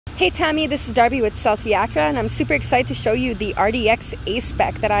Hey Tammy, this is Darby with Southview Acura, and I'm super excited to show you the RDX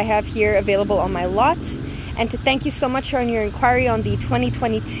A-Spec that I have here available on my lot, and to thank you so much on your inquiry on the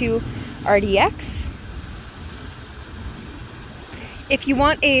 2022 RDX. If you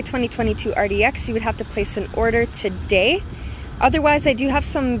want a 2022 RDX, you would have to place an order today. Otherwise, I do have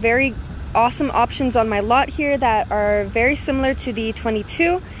some very awesome options on my lot here that are very similar to the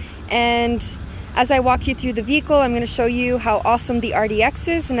 22, and as I walk you through the vehicle, I'm going to show you how awesome the RDX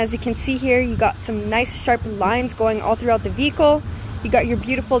is. And as you can see here, you got some nice sharp lines going all throughout the vehicle. You got your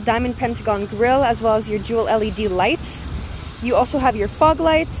beautiful diamond pentagon grille as well as your dual LED lights. You also have your fog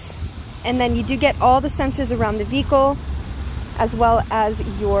lights, and then you do get all the sensors around the vehicle, as well as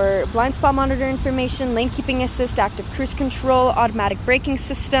your blind spot monitor information, lane keeping assist, active cruise control, automatic braking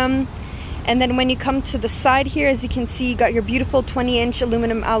system. And then when you come to the side here, as you can see, you got your beautiful 20-inch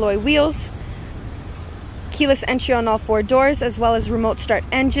aluminum alloy wheels, keyless entry on all 4 doors, as well as remote start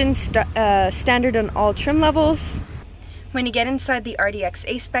engine, standard on all trim levels. When you get inside the RDX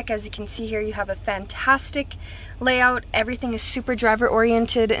A-Spec, as you can see here, you have a fantastic layout. Everything is super driver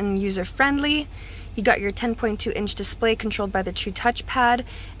oriented and user friendly. You got your 10.2-inch display controlled by the True touchpad,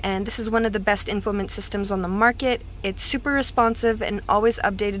 and this is one of the best infotainment systems on the market. It's super responsive and always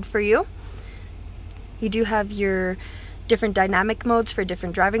updated for you. You do have your different dynamic modes for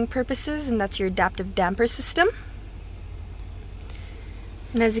different driving purposes, and that's your adaptive damper system.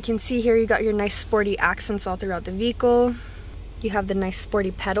 And as you can see here, you got your nice sporty accents all throughout the vehicle. You have the nice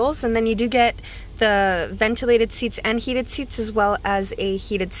sporty pedals, and then you do get the ventilated seats and heated seats, as well as a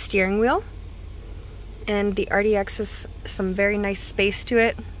heated steering wheel. And the RDX has some very nice space to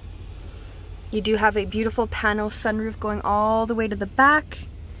it. You do have a beautiful panel sunroof going all the way to the back.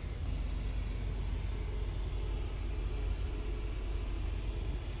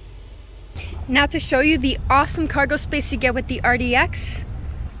 Now to show you the awesome cargo space you get with the RDX.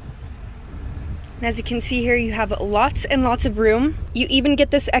 And as you can see here, you have lots and lots of room. You even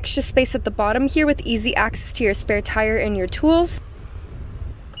get this extra space at the bottom here with easy access to your spare tire and your tools.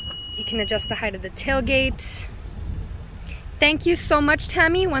 You can adjust the height of the tailgate. Thank you so much,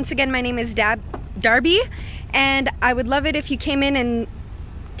 Tammy. Once again, my name is Darby, and I would love it if you came in and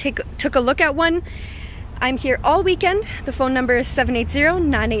took a look at one. I'm here all weekend. The phone number is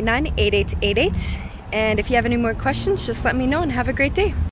 780-989-8888. And if you have any more questions, just let me know, and have a great day.